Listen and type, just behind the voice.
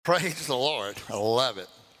Praise the Lord. I love it.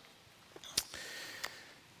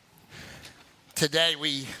 Today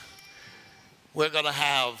we're going to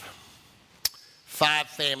have 5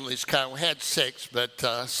 families come. We had 6, but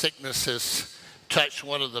sickness has touched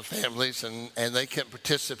one of the families and they can't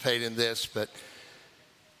participate in this. But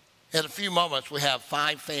in a few moments we have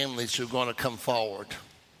 5 families who are going to come forward.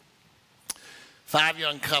 5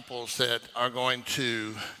 young couples that are going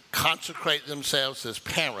to consecrate themselves as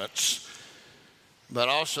parents, but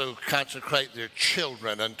also consecrate their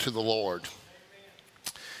children unto the Lord.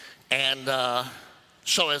 And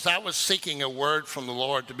so as I was seeking a word from the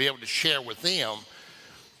Lord to be able to share with them,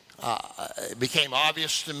 it became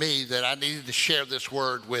obvious to me that I needed to share this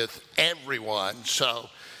word with everyone. So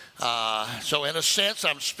in a sense,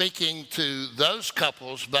 I'm speaking to those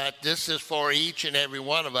couples, but this is for each and every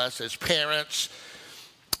one of us as parents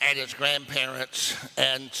and as grandparents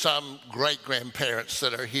and some great-grandparents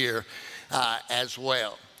that are here as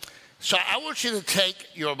well. So I want you to take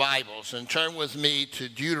your Bibles and turn with me to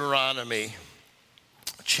Deuteronomy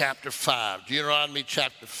chapter 5. Deuteronomy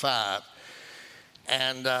chapter 5.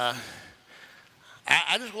 And I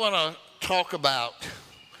just want to talk about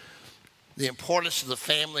the importance of the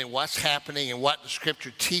family and what's happening and what the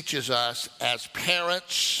Scripture teaches us as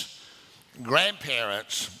parents,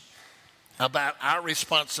 grandparents, about our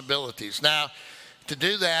responsibilities. Now, to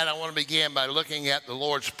do that, I want to begin by looking at the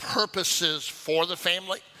Lord's purposes for the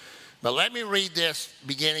family. But let me read this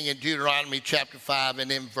beginning in Deuteronomy chapter 5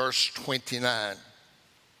 and in verse 29.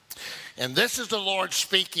 And this is the Lord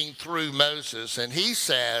speaking through Moses. And he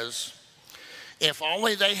says, if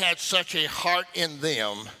only they had such a heart in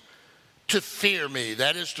them to fear me,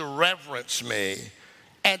 that is to reverence me,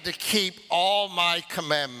 and to keep all my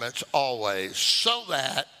commandments always, so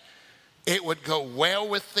that it would go well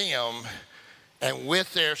with them and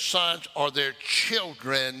with their sons or their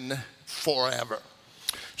children forever.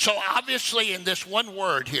 So obviously in this one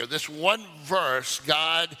word here, this one verse,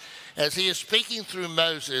 God, as he is speaking through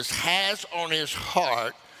Moses, has on his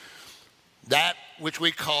heart that which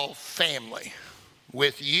we call family,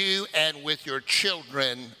 with you and with your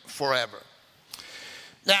children forever.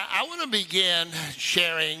 Now, I want to begin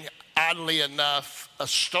sharing, oddly enough, a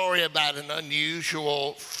story about an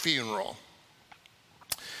unusual funeral.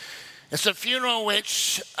 It's a funeral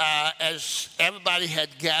which, as everybody had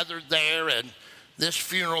gathered there, and this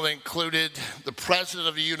funeral included the President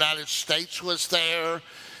of the United States was there,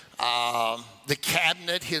 the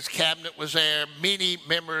cabinet, his cabinet was there, many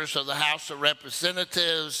members of the House of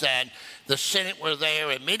Representatives and the Senate were there,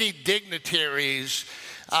 and many dignitaries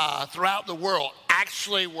throughout the world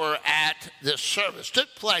actually were at this service. It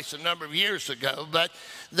took place a number of years ago, but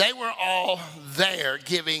they were all there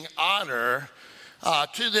giving honor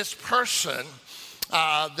to this person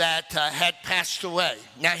that had passed away.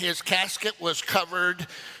 Now, his casket was covered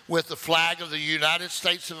with the flag of the United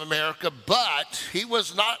States of America, but he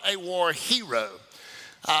was not a war hero.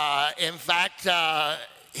 In fact,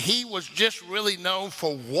 he was just really known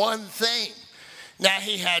for one thing. Now,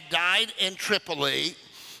 he had died in Tripoli,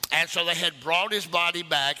 and so they had brought his body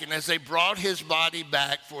back, and as they brought his body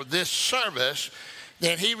back for this service,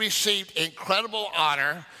 then he received incredible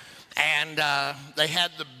honor. And they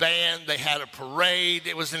had the band, they had a parade.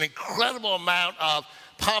 It was an incredible amount of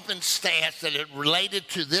pomp and stance that it related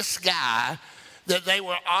to this guy that they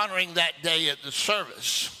were honoring that day at the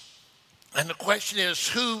service. And the question is,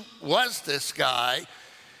 who was this guy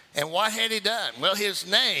and what had he done? Well, his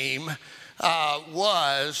name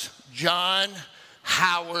was John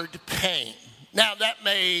Howard Payne. Now, that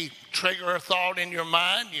may trigger a thought in your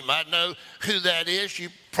mind. You might know who that is. You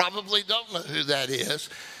probably don't know who that is.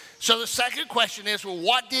 So the second question is, well,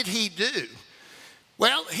 what did he do?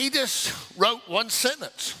 Well, he just wrote one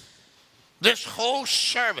sentence. This whole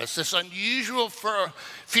service, this unusual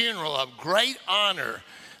funeral of great honor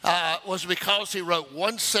was because he wrote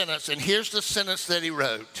one sentence, and here's the sentence that he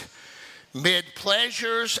wrote. Mid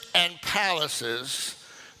pleasures and palaces,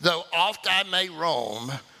 though oft I may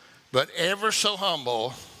roam, but ever so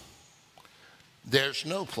humble, there's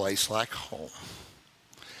no place like home.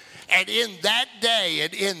 And in that day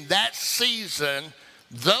and in that season,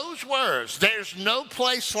 those words, there's no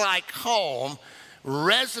place like home,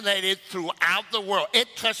 resonated throughout the world. It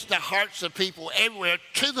touched the hearts of people everywhere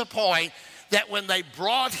to the point that when they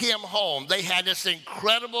brought him home, they had this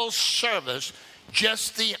incredible service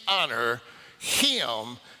just to honor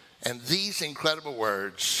him. And these incredible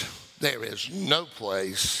words, there is no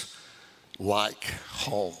place like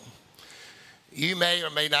home. You may or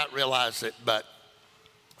may not realize it, but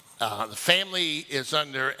the family is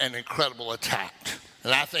under an incredible attack,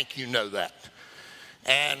 and I think you know that.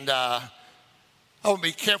 And I want to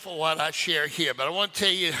be careful what I share here, but I want to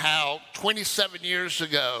tell you how 27 years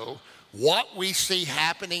ago, what we see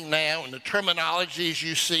happening now and the terminologies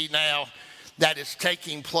you see now that is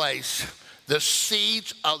taking place, the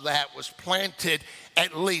seeds of that was planted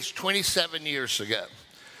at least 27 years ago.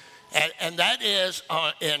 And that is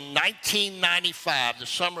in 1995, the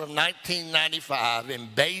summer of 1995 in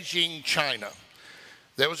Beijing, China.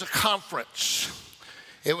 There was a conference.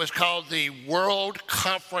 It was called the World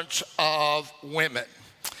Conference of Women.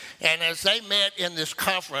 And as they met in this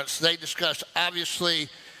conference, they discussed obviously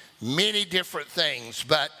many different things.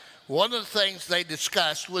 But one of the things they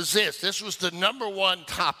discussed was this. This was the number one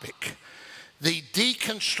topic, the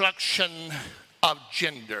deconstruction of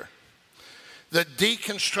gender. The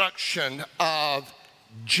deconstruction of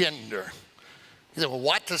gender. You say, well,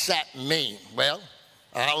 what does that mean? Well,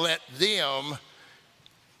 I'll let them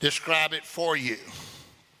describe it for you.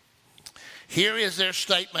 Here is their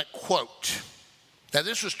statement, quote. Now,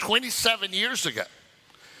 this was 27 years ago.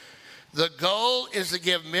 The goal is to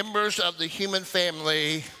give members of the human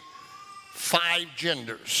family 5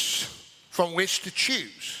 genders from which to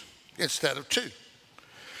choose instead of 2.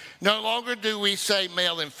 No longer do we say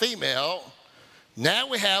male and female. Now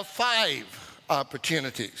we have 5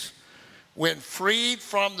 opportunities. When freed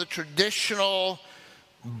from the traditional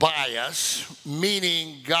bias,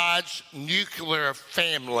 meaning God's nuclear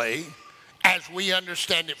family, as we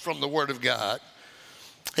understand it from the Word of God,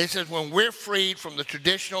 he says when we're freed from the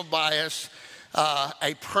traditional bias,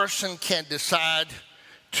 a person can decide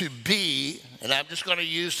to be, and I'm just going to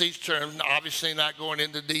use these terms, obviously not going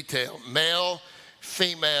into detail, male,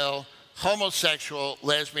 female, homosexual,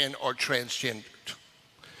 lesbian, or transgender.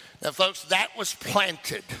 Now, folks, that was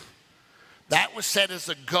planted. That was set as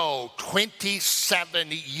a goal 27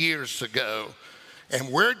 years ago. And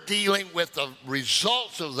we're dealing with the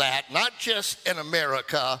results of that, not just in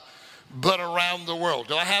America, but around the world.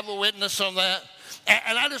 Do I have a witness on that?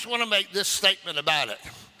 And I just want to make this statement about it.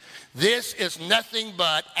 This is nothing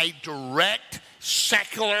but a direct,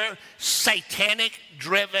 secular,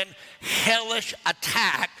 satanic-driven, hellish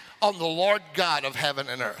attack on the Lord God of heaven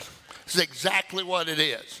and earth. This is exactly what it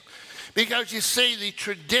is. Because you see, the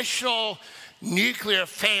traditional nuclear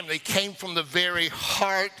family came from the very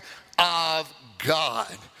heart of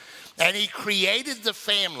God. And he created the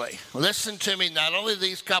family. Listen to me, not only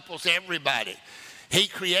these couples, everybody. He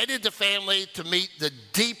created the family to meet the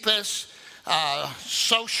deepest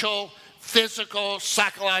social, physical,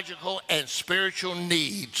 psychological, and spiritual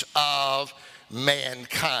needs of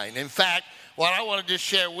mankind. In fact, what I want to just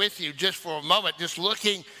share with you just for a moment, just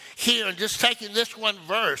looking here and just taking this one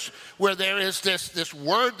verse where there is this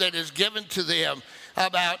word that is given to them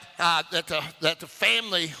about that the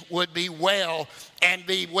family would be well and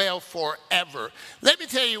be well forever. Let me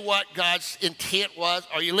tell you what God's intent was.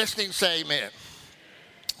 Are you listening? Say amen.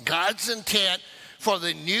 God's intent for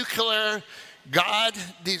the nuclear,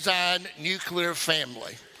 God-designed nuclear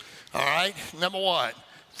family. All right? Number one,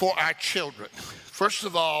 for our children. First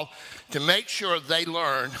of all, to make sure they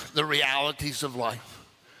learn the realities of life.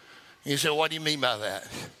 You say, what do you mean by that?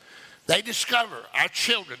 They discover, our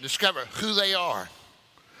children discover who they are,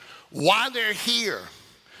 why they're here,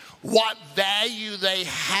 what value they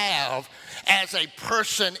have as a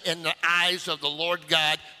person in the eyes of the Lord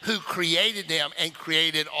God who created them and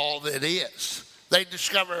created all that is. They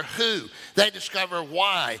discover who. They discover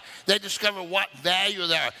why. They discover what value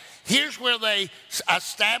they are. Here's where they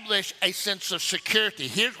establish a sense of security.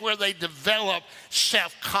 Here's where they develop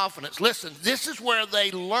self-confidence. Listen, this is where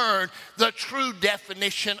they learn the true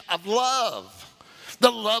definition of love.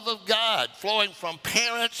 The love of God flowing from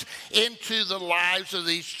parents into the lives of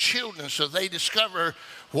these children so they discover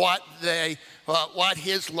what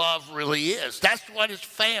his love really is. That's what is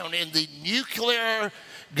found in the nuclear,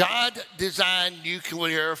 God-designed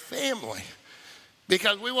nuclear family.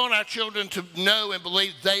 Because we want our children to know and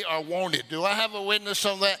believe they are wanted. Do I have a witness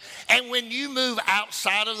on that? And when you move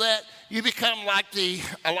outside of that, you become like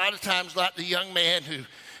a lot of times like the young man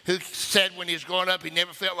who said when he was growing up he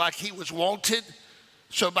never felt like he was wanted.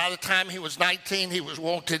 So by the time he was 19, he was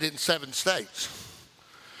wanted in 7 states.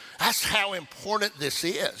 That's how important this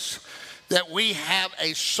is, that we have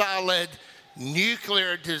a solid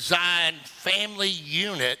nuclear design family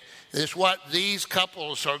unit. Is what these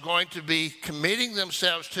couples are going to be committing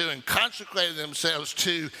themselves to and consecrating themselves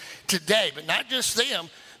to today. But not just them.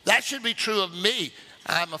 That should be true of me.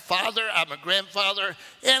 I'm a father, I'm a grandfather,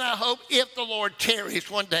 and I hope if the Lord tarries,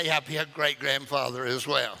 one day I'll be a great-grandfather as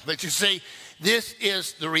well. But you see, this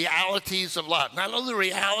is the realities of life. Not only the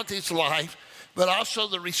realities of life, but also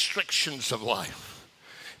the restrictions of life.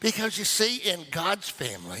 Because you see, in God's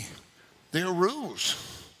family, there are rules.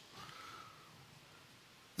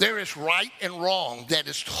 There is right and wrong that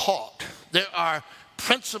is taught. There are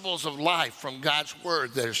principles of life from God's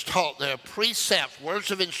word that is taught. There are precepts, words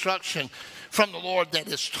of instruction from the Lord that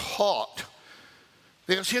is taught.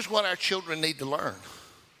 Because here's what our children need to learn.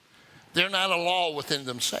 They're not a law within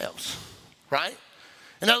themselves, right?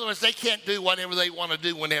 In other words, they can't do whatever they want to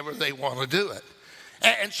do whenever they want to do it.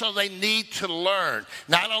 And so they need to learn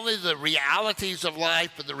not only the realities of life,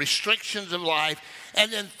 but the restrictions of life.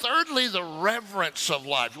 And then thirdly, the reverence of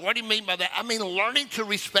life. What do you mean by that? I mean learning to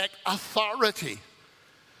respect authority.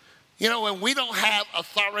 You know, when we don't have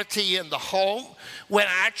authority in the home, when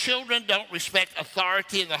our children don't respect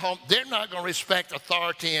authority in the home, they're not going to respect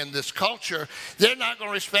authority in this culture. They're not going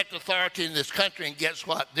to respect authority in this country. And guess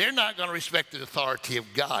what? They're not going to respect the authority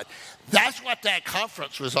of God. That's what that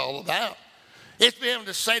conference was all about. It's being able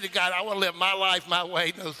to say to God, I want to live my life my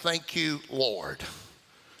way. No, thank you, Lord.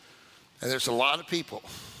 And there's a lot of people,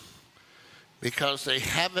 because they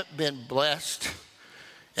haven't been blessed.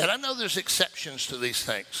 And I know there's exceptions to these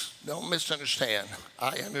things. Don't misunderstand.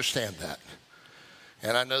 I understand that.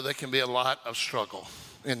 And I know there can be a lot of struggle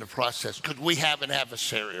in the process, because we have an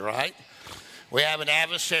adversary, right? We have an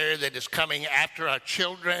adversary that is coming after our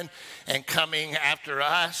children and coming after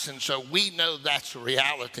us. And so we know that's a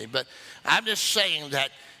reality. But I'm just saying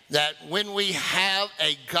that when we have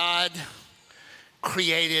a God-created,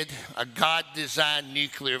 a God-designed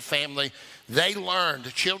nuclear family,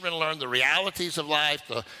 the children learn the realities of life,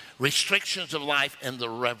 the restrictions of life, and the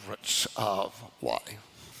reverence of life.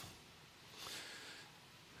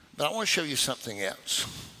 But I want to show you something else.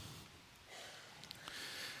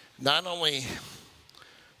 Not only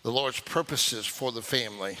the Lord's purposes for the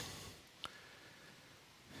family,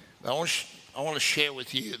 I want to share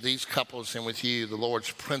with you, these couples, and with you, the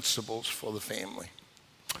Lord's principles for the family.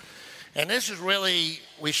 And this is really,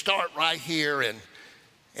 we start right here in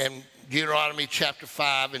Deuteronomy chapter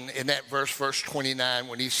 5, and in that verse 29,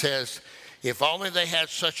 when he says, if only they had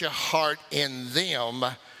such a heart in them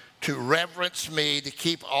to reverence me, to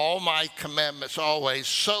keep all my commandments always,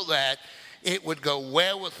 so that it would go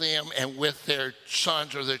well with them and with their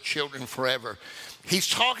sons or their children forever. He's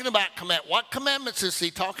talking about what commandments is he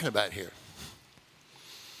talking about here?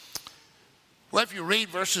 Well, if you read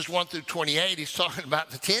verses 1 through 28, he's talking about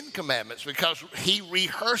the 10 Commandments, because he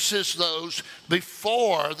rehearses those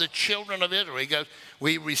before the children of Israel. He goes,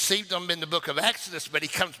 we received them in the book of Exodus, but he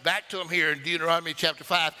comes back to them here in Deuteronomy chapter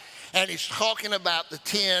 5, and he's talking about the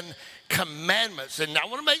 10 Commandments. And I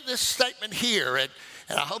want to make this statement here, and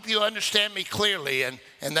I hope you understand me clearly, and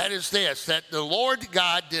that is this, that the Lord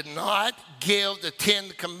God did not give the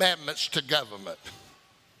 10 Commandments to government.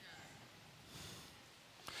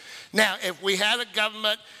 Now, if we had a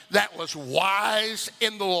government that was wise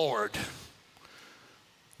in the Lord,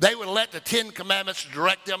 they would let the 10 Commandments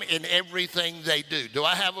direct them in everything they do. Do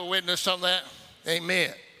I have a witness on that?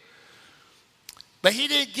 Amen. But he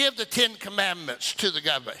didn't give the 10 Commandments to the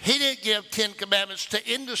government. He didn't give 10 Commandments to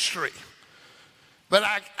industry. But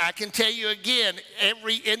I can tell you again,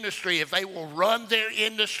 every industry, if they will run their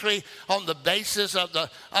industry on the basis of the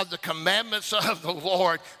commandments of the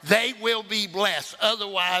Lord, they will be blessed.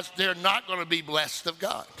 Otherwise, they're not going to be blessed of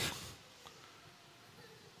God.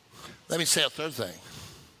 Let me say a third thing.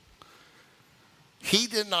 He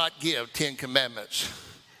did not give 10 commandments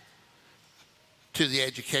to the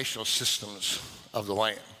educational systems of the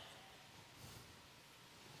land.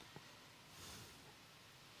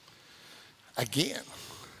 Again,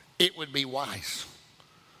 it would be wise.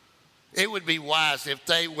 It would be wise if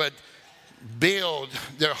they would build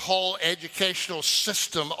their whole educational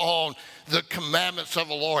system on the commandments of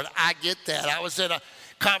the Lord. I get that. I was in a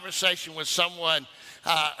conversation with someone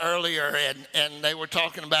earlier, and they were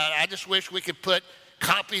talking about, I just wish we could put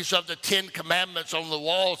copies of the 10 Commandments on the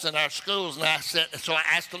walls in our schools. And so I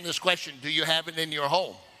asked them this question, do you have it in your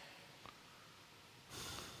home?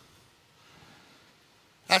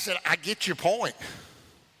 I said, I get your point.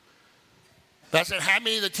 But I said, how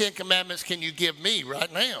many of the 10 Commandments can you give me right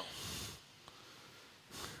now?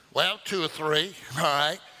 Well, 2 or 3, all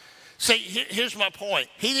right. See, here's my point.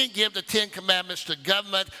 He didn't give the 10 Commandments to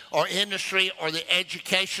government or industry or the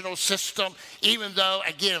educational system, even though,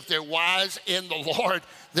 again, if they're wise in the Lord,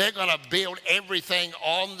 they're going to build everything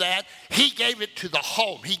on that. He gave it to the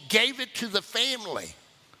home. He gave it to the family.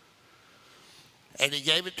 And he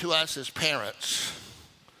gave it to us as parents.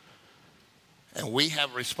 And we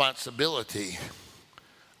have responsibility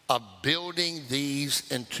of building these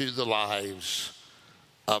into the lives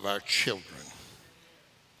of our children.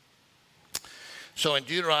 So in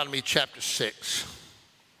Deuteronomy chapter 6,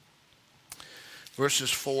 verses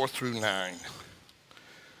 4 through 9,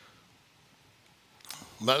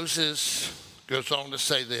 Moses goes on to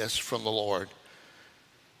say this from the Lord.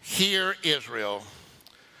 Hear, Israel,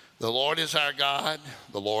 the Lord is our God,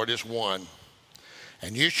 the Lord is one.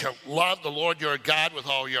 And you shall love the Lord your God with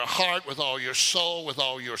all your heart, with all your soul, with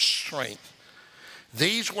all your strength.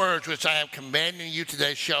 These words which I am commanding you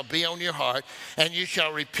today shall be on your heart, and you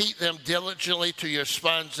shall repeat them diligently to your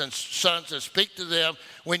sons and speak to them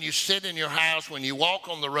when you sit in your house, when you walk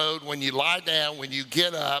on the road, when you lie down, when you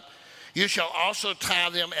get up. You shall also tie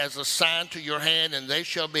them as a sign to your hand, and they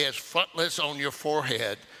shall be as frontlets on your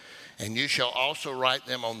forehead. And you shall also write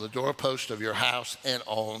them on the doorpost of your house and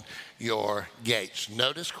on your gates.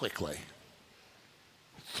 Notice quickly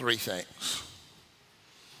 3 things.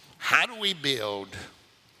 How do we build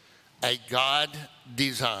a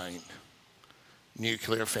God-designed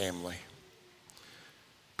nuclear family?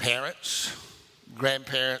 Parents,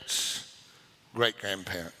 grandparents,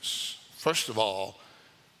 great-grandparents. First of all,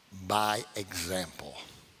 by example.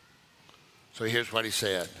 So here's what he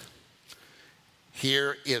said.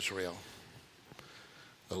 Hear, Israel,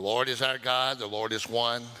 the Lord is our God, the Lord is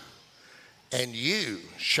one, and you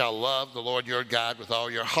shall love the Lord your God with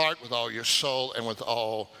all your heart, with all your soul, and with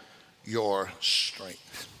all your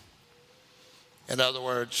strength. In other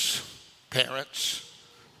words, parents,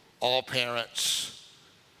 all parents,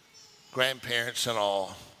 grandparents and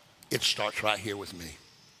all, it starts right here with me.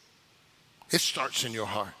 It starts in your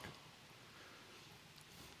heart.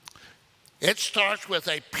 It starts with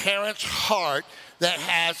a parent's heart that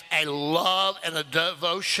has a love and a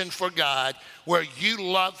devotion for God, where you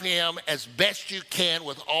love him as best you can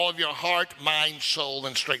with all of your heart, mind, soul,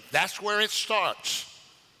 and strength. That's where it starts.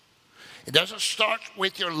 It doesn't start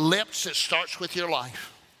with your lips, it starts with your life.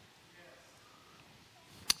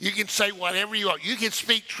 You can say whatever you want. You can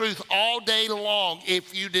speak truth all day long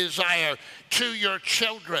if you desire to your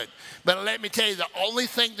children. But let me tell you, the only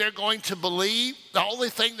thing they're going to believe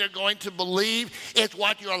is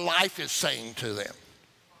what your life is saying to them.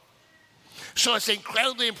 So it's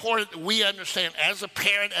incredibly important that we understand as a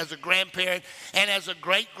parent, as a grandparent, and as a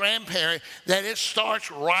great-grandparent that it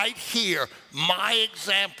starts right here. My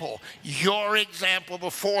example, your example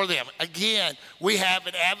before them. Again, we have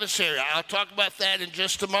an adversary. I'll talk about that in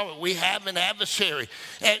just a moment. We have an adversary.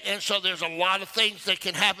 And so there's a lot of things that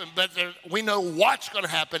can happen, but we know what's going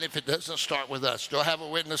to happen if it doesn't start with us. Do I have a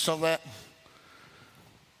witness on that?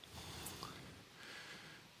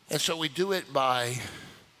 And so we do it by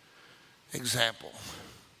example.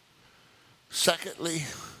 Secondly,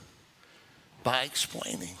 by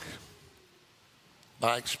explaining.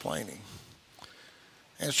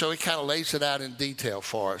 And so he kind of lays it out in detail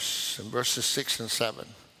for us in verses 6 and 7.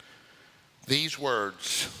 These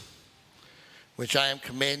words, which I am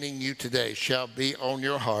commanding you today, shall be on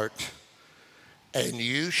your heart, and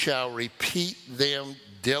you shall repeat them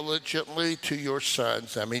diligently to your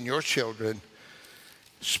sons, your children.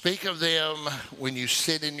 Speak of them when you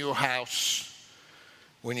sit in your house,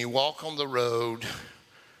 when you walk on the road,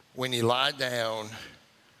 when you lie down,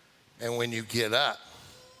 and when you get up.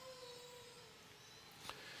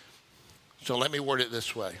 So let me word it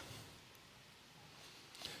this way.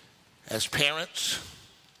 As parents,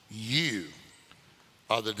 you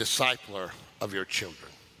are the discipler of your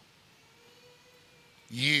children.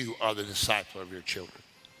 You are the discipler of your children.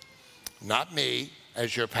 Not me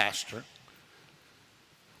as your pastor.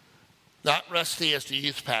 Not Rusty as the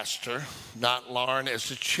youth pastor, not Lauren as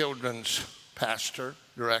the children's pastor,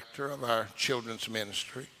 director of our children's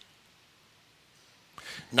ministry.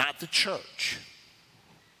 Not the church.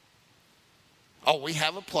 Oh, we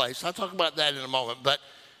have a place. I'll talk about that in a moment. But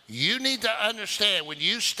you need to understand, when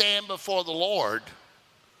you stand before the Lord,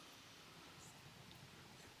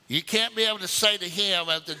 you can't be able to say to him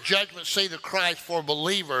at the judgment seat of Christ for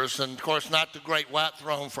believers, and of course not the great white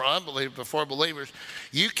throne for unbelievers, but for believers.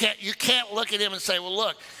 You can't look at him and say, well,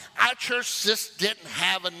 look, our church just didn't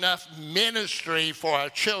have enough ministry for our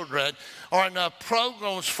children or enough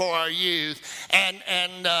programs for our youth. And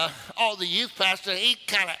the youth pastor, he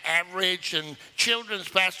kind of average, and children's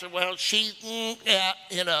pastor, well,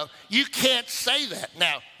 you can't say that.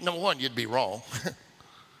 Now, number one, you'd be wrong.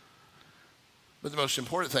 But the most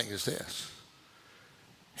important thing is this.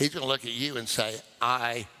 He's going to look at you and say,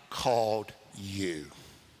 I called you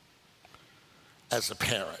as a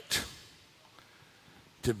parent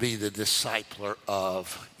to be the discipler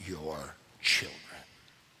of your children.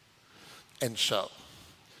 And so,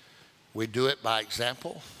 we do it by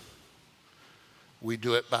example. We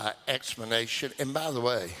do it by explanation. And by the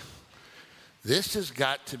way, this has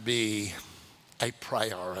got to be a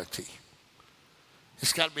priority.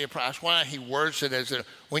 It's got to be a priority. That's why he words it as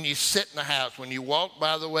when you sit in the house, when you walk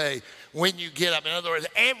by the way, when you get up. In other words,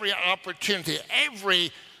 every opportunity,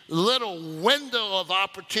 every little window of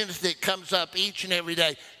opportunity that comes up each and every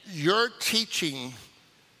day, you're teaching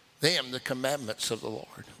them the commandments of the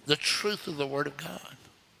Lord, the truth of the Word of God.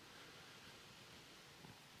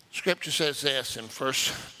 Scripture says this in 1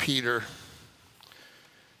 Peter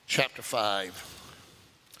chapter 5,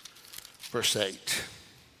 verse 8.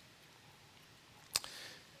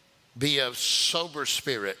 Be of sober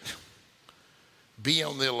spirit. Be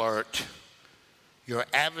on the alert. Your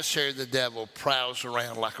adversary, the devil, prowls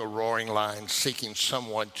around like a roaring lion seeking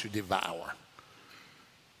someone to devour.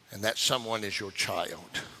 And that someone is your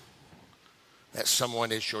child. That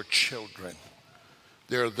someone is your children.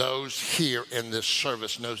 There are those here in this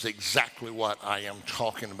service knows exactly what I am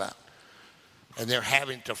talking about. And they're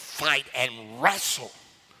having to fight and wrestle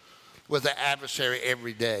with the adversary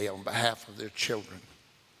every day on behalf of their children.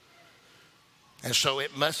 And so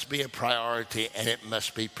it must be a priority and it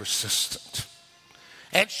must be persistent.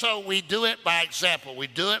 And so we do it by example. We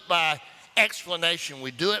do it by explanation.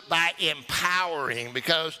 We do it by empowering,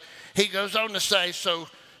 because he goes on to say, so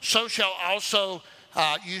shall also,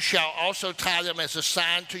 you shall also tie them as a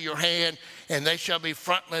sign to your hand, and they shall be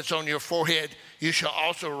frontlets on your forehead. You shall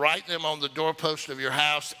also write them on the doorpost of your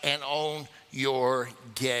house and on your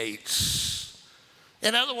gates.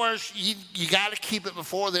 In other words, you got to keep it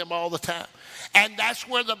before them all the time. And that's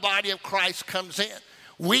where the body of Christ comes in.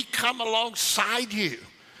 We come alongside you.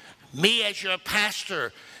 Me as your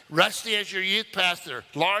pastor, Rusty as your youth pastor,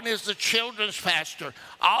 Lauren is the children's pastor.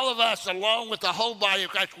 All of us, along with the whole body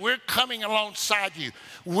of Christ, we're coming alongside you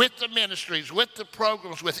with the ministries, with the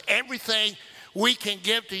programs, with everything we can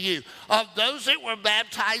give to you. Of those that were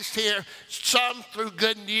baptized here, some through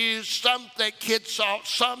Good News, some at Kids Salt,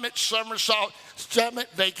 some at Summer Salt, some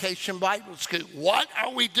at Vacation Bible School. What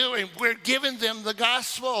are we doing? We're giving them the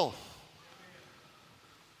gospel.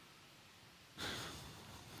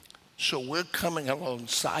 So we're coming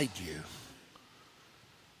alongside you.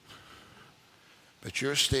 But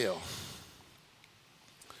you're still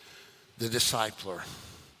the discipler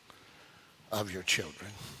of your children.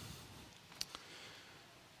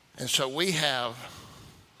 And so we have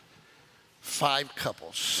 5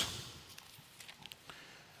 couples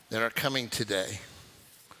that are coming today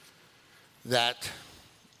that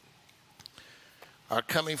are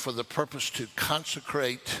coming for the purpose to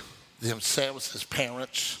consecrate themselves as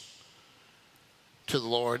parents to the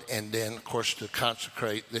Lord, and then, of course, to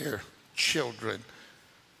consecrate their children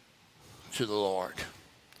to the Lord.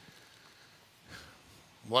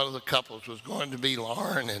 One of the couples was going to be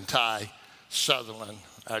Lauren and Ty Sutherland,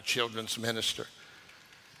 our children's minister.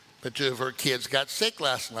 But 2 of her kids got sick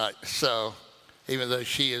last night, so even though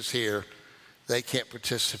she is here, they can't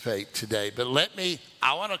participate today. But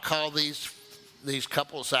I want to call these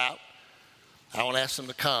couples out. I want to ask them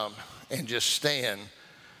to come and just stand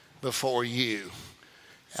before you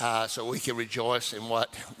so we can rejoice in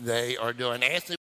what they are doing. Anthony